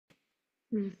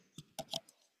Mm.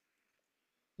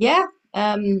 Yeah,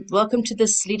 welcome to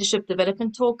this leadership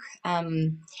development talk.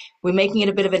 We're making it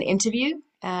a bit of an interview,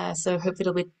 so hopefully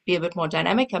it'll be a bit more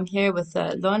dynamic. I'm here with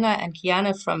Lorna and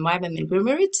Kiyana from YWAM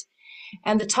Grimerud,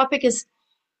 and the topic is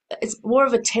it's more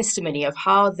of a testimony of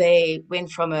how they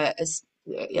went from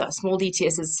yeah, small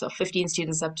DTSs of 15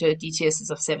 students up to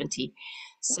DTSs of 70.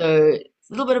 So a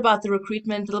little bit about the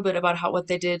recruitment, a little bit about what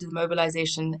they did, the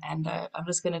mobilization, and I'm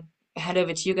just going to hand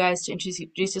over to you guys to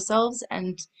introduce yourselves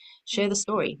and share the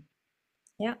story.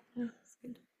 Yeah, Yeah, that's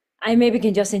good. I maybe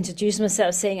can just introduce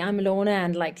myself saying I'm Lorna,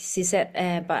 and like she said,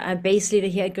 but I'm base leader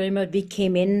here at Grimerud. We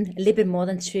came in a little bit more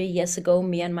than 3 years ago,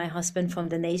 me and my husband from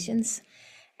the nations,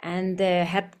 and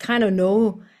had kind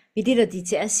of we did a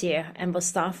DTS here and was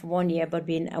staff for 1 year, but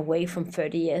been away from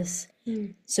 30 years.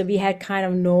 Mm. So we had kind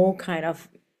of no kind of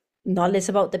knowledge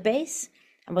about the base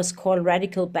and was called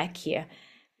radical back here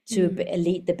to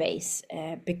lead the base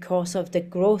because of the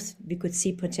growth we could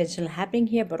see potential happening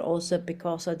here, but also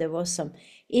because of there was some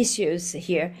issues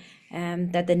here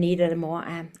that they needed a more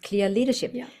clear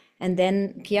leadership. Yeah. And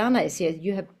then Kiana is here.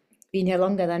 You have been here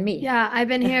longer than me. Yeah, I've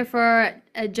been here for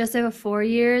just over 4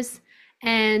 years,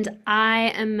 and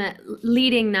I am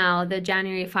leading now the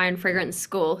January Fire and Fragrance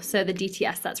School, so the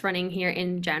DTS that's running here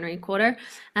in January quarter.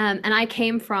 And I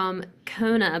came from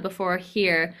Kona before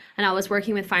here, and I was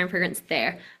working with Fire and Fragrance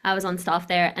there. I was on staff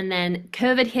there, and then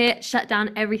COVID hit, shut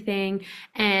down everything,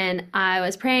 and I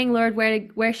was praying, Lord,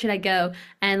 where should I go?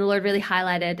 And the Lord really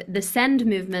highlighted the Send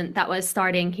movement that was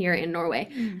starting here in Norway,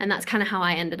 and that's kind of how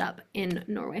I ended up in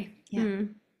Norway. Yeah.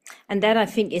 Mm. And that I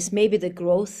think is maybe the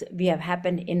growth we have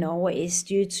happened in Norway is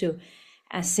due to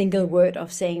a single word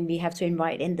of saying we have to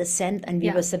invite in the Send, and we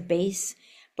Yeah. was a base.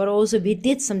 But also we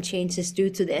did some changes due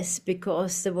to this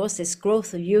because there was this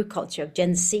growth of youth culture of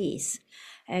Gen Zs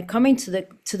coming to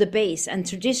the base. And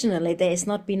traditionally there has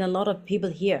not been a lot of people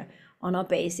here on our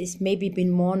base. It's maybe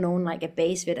been more known like a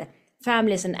base with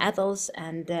families and adults,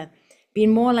 and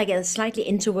been more like a slightly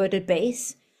introverted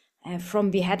base. From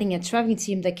we having a traveling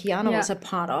team that Kiana Yeah. was a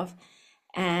part of,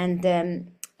 and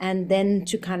then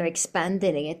to kind of expand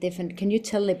it a different. Can you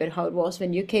tell a little bit how it was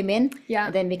when you came in? Yeah.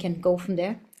 And then we can go from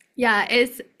there. Yeah,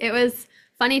 it was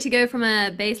funny to go from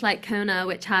a base like Kona,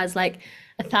 which has like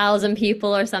 1,000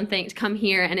 people or something, to come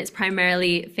here, and it's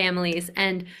primarily families.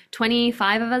 And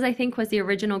 25 of us, I think, was the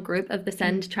original group of the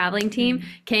Send traveling team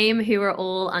came, who were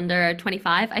all under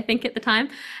 25, I think, at the time.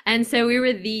 And so we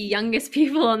were the youngest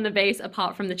people on the base,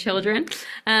 apart from the children.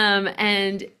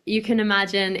 And you can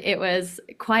imagine it was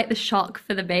quite the shock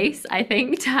for the base, I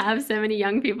think, to have so many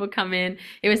young people come in.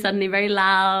 It was suddenly very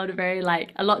loud, very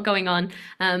like a lot going on.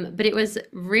 But it was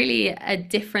really a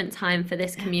different time for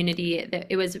this community.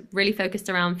 It was really focused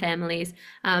around families.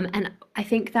 And I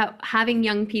think that having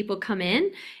young people come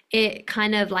in, it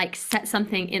kind of like set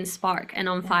something in spark and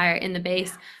on fire in the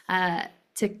base,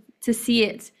 to see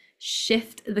it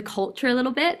shift the culture a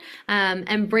little bit,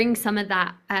 and bring some of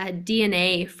that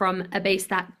DNA from a base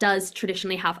that does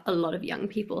traditionally have a lot of young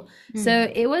people.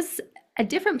 So it was a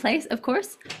different place, of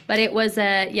course, but it was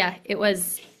it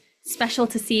was special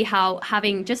to see how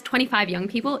having just 25 young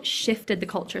people shifted the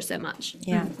culture so much.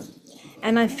 Yeah.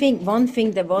 And I think one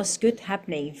thing that was good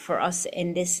happening for us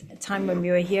in this time when we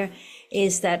were here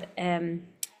is that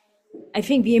I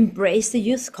think we embraced the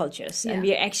youth cultures, and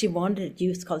we actually wanted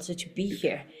youth culture to be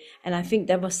here. And I think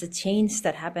that was the change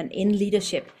that happened in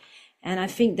leadership. And I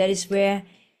think that is where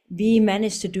we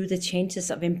managed to do the changes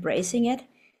of embracing it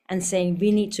and saying we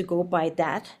need to go by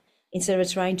that instead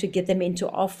of trying to get them into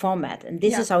our format. And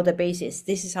this is how the base is,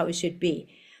 this is how it should be.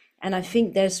 And I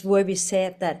think that's where we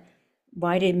said that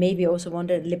why they maybe also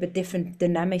wanted a little bit different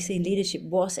dynamics in leadership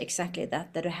was exactly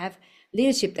that to have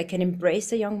leadership that can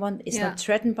embrace the young one, is not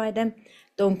threatened by them,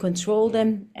 don't control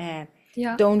them,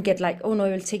 don't get like, oh no,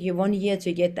 it will take you 1 year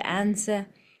to get the answer.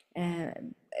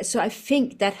 So I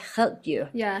think that helped you.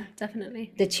 Yeah,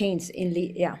 definitely. The change in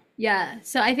Yeah.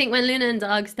 So I think when Luna and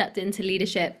Doug stepped into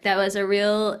leadership, there was a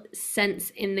real sense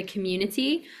in the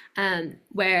community,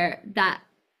 where that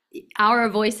our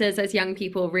voices as young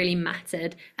people really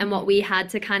mattered, and what we had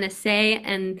to kind of say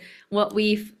and what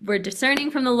we were discerning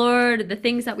from the Lord, the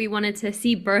things that we wanted to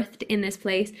see birthed in this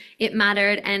place, it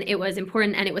mattered, and it was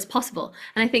important, and it was possible.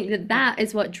 And I think that that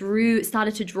is what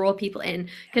started to draw people in,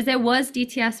 because there was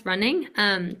DTS running,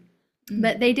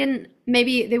 but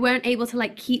maybe they weren't able to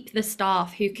like keep the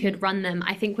staff who could run them,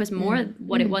 I think was more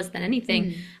what it was than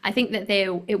anything. I think that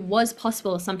it was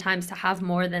possible sometimes to have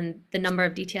more than the number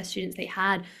of DTS students they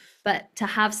had, but to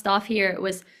have staff here,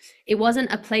 it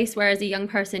wasn't a place where as a young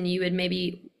person you would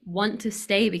maybe want to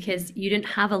stay because you didn't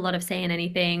have a lot of say in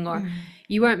anything, or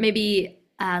you weren't maybe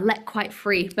let quite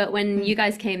free. But when you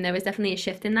guys came, there was definitely a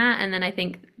shift in that. And then I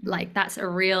think like that's a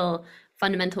real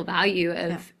fundamental value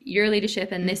of your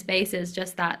leadership in this space, is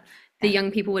just that the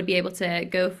young people would be able to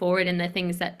go forward in the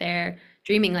things that they're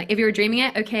dreaming. Like if you're dreaming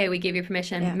it, okay, we give you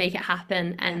permission, make it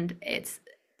happen. And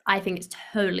I think it's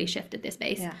totally shifted this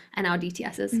space and our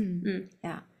DTSs.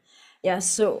 Yeah.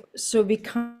 So we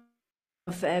kind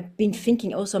of been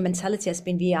thinking also, mentality has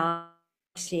been we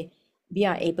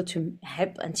are able to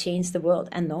help and change the world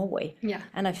and Norway. Yeah.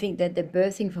 And I think that the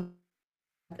birthing for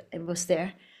it was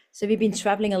there. So we've been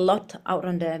traveling a lot out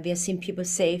on we have seen people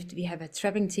saved. We have a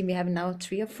traveling team. We have now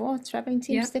 3 or 4 traveling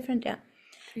teams, different. Yeah.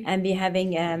 And we're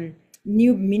having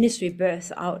new ministry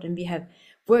birth out, and we have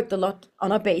worked a lot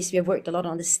on our base. We have worked a lot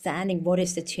on understanding what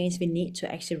is the change we need to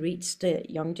actually reach the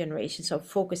young generation. So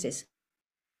focus is,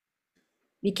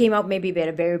 we came out maybe with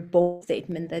a very bold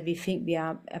statement that we think we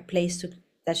are a place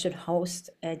that should host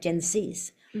Gen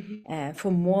Zs.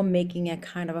 For more making a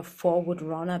kind of a forward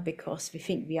runner, because we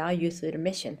think we are youth with a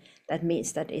mission. That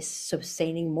means that is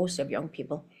sustaining most of young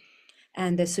people.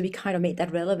 And so we kind of made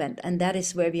that relevant. And that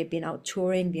is where we have been out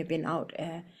touring. We have been out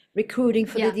recruiting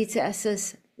for the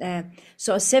DTSs.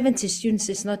 So our 70 students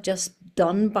is not just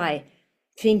done by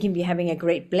thinking we're having a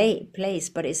great place,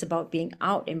 but it's about being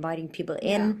out, inviting people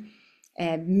in.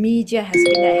 Media has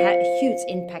been a huge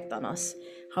impact on us,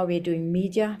 how we're doing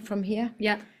media from here.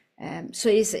 So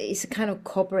it's a kind of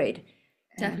corporate.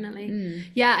 Definitely.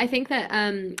 Yeah, I think that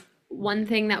one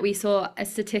thing that we saw, a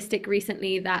statistic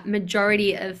recently, that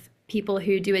majority of people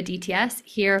who do a DTS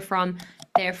hear from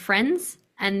their friends,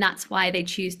 and that's why they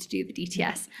choose to do the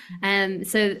DTS.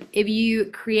 So if you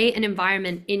create an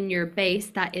environment in your base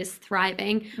that is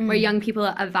thriving, where young people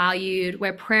are valued,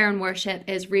 where prayer and worship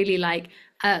is really like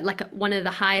one of the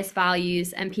highest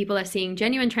values, and people are seeing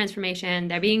genuine transformation,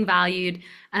 they're being valued,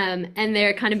 and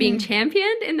they're kind of being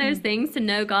championed in those things, to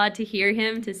know God, to hear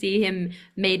him, to see him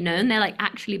made known, they're like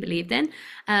actually believed in,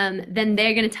 then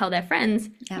they're going to tell their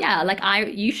friends,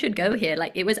 you should go here,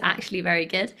 like it was actually very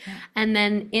good. And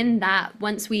then in that,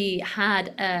 once we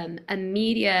had a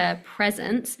media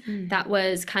presence that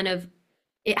was kind of,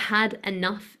 it had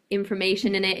enough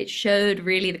information in it, it showed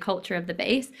really the culture of the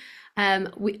base.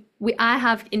 I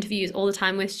have interviews all the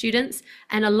time with students,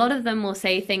 and a lot of them will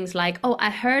say things like, oh, I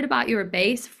heard about your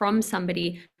base from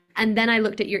somebody, and then I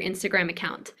looked at your Instagram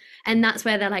account. And that's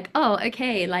where they're like, oh,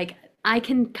 okay, like I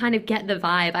can kind of get the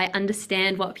vibe. I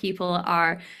understand what people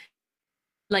are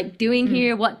like doing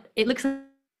here, what it looks like.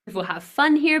 People have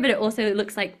fun here, but it also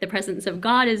looks like the presence of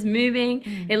God is moving.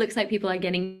 It looks like people are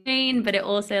getting trained, but it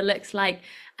also looks like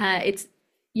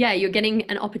you're getting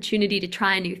an opportunity to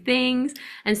try new things.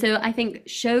 And so I think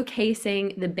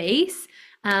showcasing the base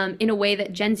in a way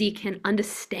that Gen Z can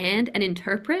understand and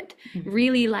interpret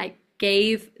really like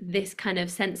gave this kind of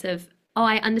sense of, oh,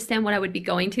 I understand what I would be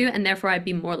going to, and therefore I'd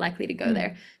be more likely to go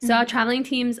there. So our traveling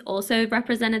teams also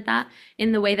represented that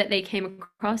in the way that they came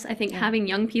across. I think having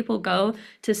young people go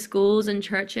to schools and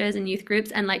churches and youth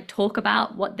groups and like talk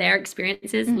about what their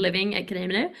experience is living at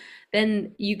Grimerud,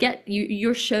 then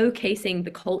you're showcasing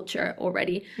the culture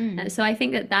already. And so I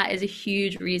think that is a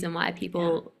huge reason why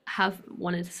people have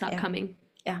wanted to start coming.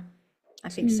 Yeah, I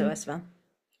think so as well.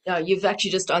 Yeah, you've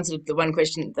actually just answered the one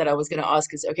question that I was going to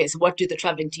ask is, okay, so what do the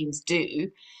traveling teams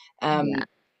do? But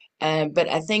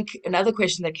I think another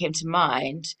question that came to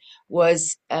mind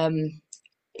was,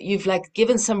 you've like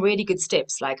given some really good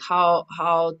steps, like how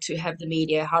to have the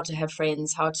media, how to have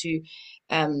friends, how to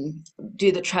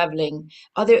do the traveling.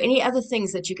 Are there any other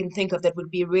things that you can think of that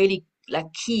would be really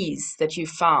like keys that you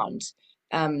found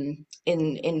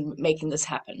in making this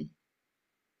happen?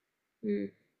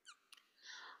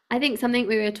 I think something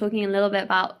we were talking a little bit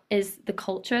about is the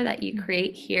culture that you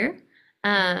create here.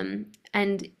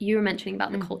 And you were mentioning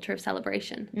about the culture of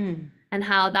celebration and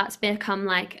how that's become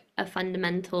like a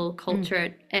fundamental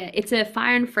culture. It's a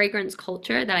fire and fragrance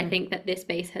culture that I think that this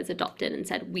base has adopted and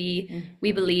said, we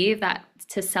believe that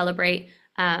to celebrate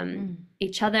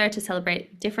each other, to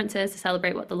celebrate differences, to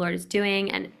celebrate what the Lord is doing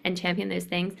and champion those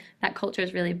things, that culture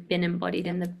has really been embodied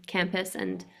in the campus.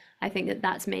 And I think that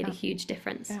that's made a huge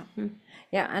difference.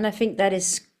 Yeah, and I think that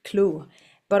is clue.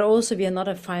 But also we are not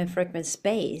a fire and fragrance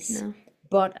space. No.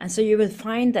 And so you will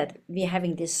find that we're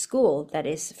having this school that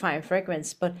is fire and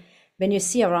fragrance, but when you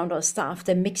see around our staff,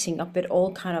 they're mixing up with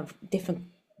all kind of different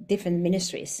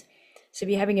ministries. So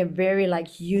we're having a very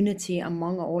like unity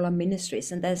among all our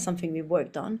ministries, and that's something we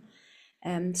worked on.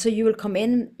 So you will come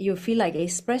in, you feel like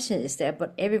expression is there,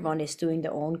 but everyone is doing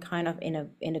their own kind of in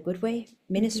a good way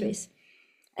ministries.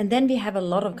 And then we have a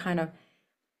lot of kind of,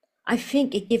 I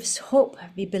think it gives hope.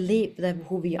 We believe that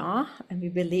who we are, and we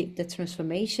believe the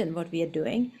transformation, what we are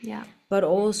doing. Yeah. But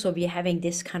also we're having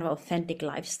this kind of authentic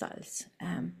lifestyles.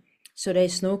 So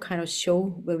there's no kind of show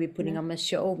where we're putting on a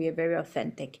show. We are very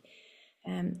authentic.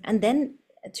 And then,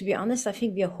 to be honest, I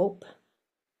think we are hope.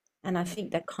 And I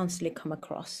think that constantly come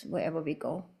across wherever we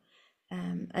go.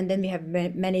 And then we have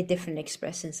many different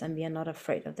expressions, and we are not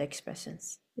afraid of the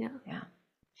expressions. Yeah. Yeah.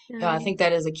 Yeah, I think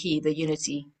that is a key, the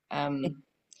unity.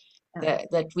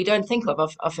 That we don't think of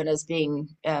often as being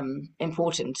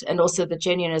important, and also the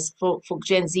genuineness for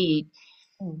Gen Z.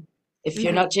 If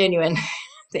you're not genuine,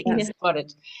 they can spot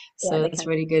it. So that's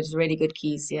really good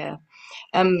keys. Yeah.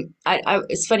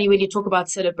 It's funny when you talk about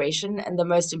celebration, and the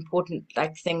most important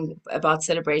thing about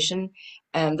celebration,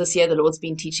 this year the Lord's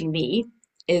been teaching me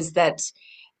is that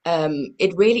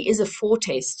it really is a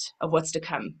foretaste of what's to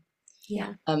come.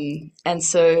 Yeah. And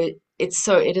so it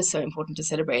is so important to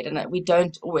celebrate, and we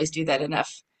don't always do that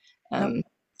enough on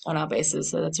our basis.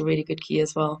 So that's a really good key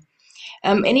as well.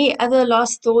 Any other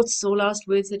last thoughts or last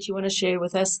words that you want to share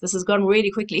with us? This has gone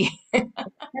really quickly.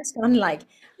 That's gone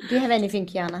do you have anything,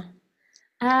 Kiyana?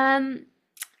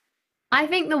 I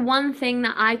think the one thing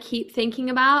that I keep thinking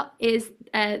about is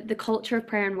the culture of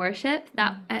prayer and worship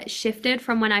that shifted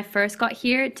from when I first got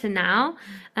here to now.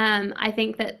 I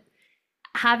think that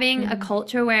having a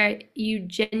culture where you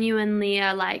genuinely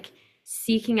are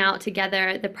seeking out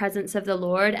together the presence of the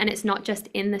Lord, and it's not just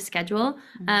in the schedule,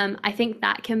 I think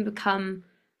that can become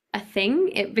a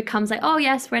thing. It becomes oh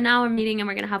yes, we're meeting and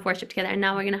we're going to have worship together, and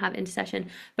now we're going to have intercession.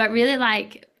 But really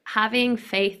having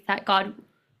faith that God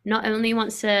not only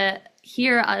wants to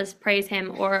hear us praise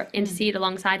him or intercede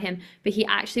alongside him, but he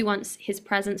actually wants his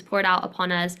presence poured out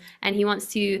upon us, and he wants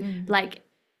to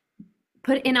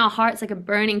put in our hearts a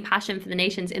burning passion for the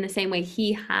nations in the same way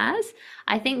he has.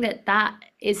 I think that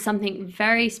is something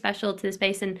very special to the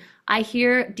space. And I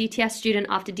hear DTS student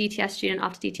after DTS student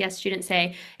after DTS student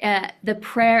say the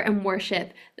prayer and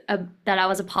worship that I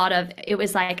was a part of, it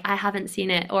was I haven't seen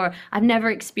it, or I've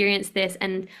never experienced this.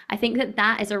 And I think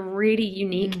that is a really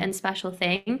unique and special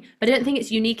thing. But I don't think it's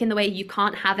unique in the way you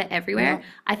can't have it everywhere. No.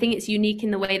 I think it's unique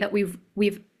in the way that we've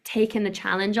taken the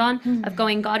challenge on of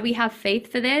going, God, we have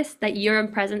faith for this, that your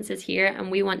presence is here,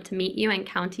 and we want to meet you and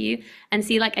encounter you and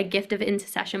see a gift of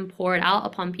intercession poured out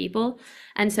upon people.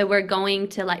 And so we're going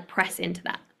to press into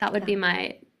that. That would be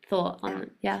my thought on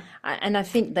it. And I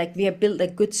think we have built a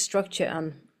good structure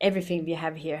on everything we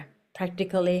have here,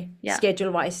 practically,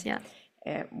 schedule wise,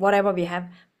 whatever we have.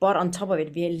 But on top of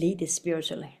it, we lead it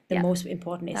spiritually. The most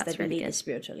important is that we lead it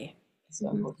spiritually.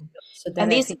 So important. So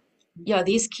and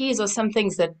these keys are some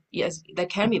things that that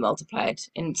can be multiplied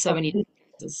in so many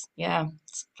places. Yeah,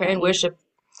 prayer and worship.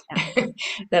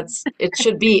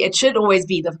 It should always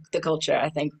be the culture, I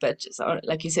think. But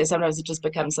like you said, sometimes it just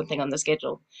becomes something on the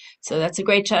schedule. So that's a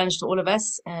great challenge to all of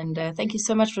us. And thank you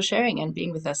so much for sharing and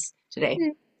being with us today.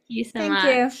 Thank you so much.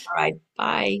 Thank you. All right,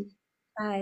 bye.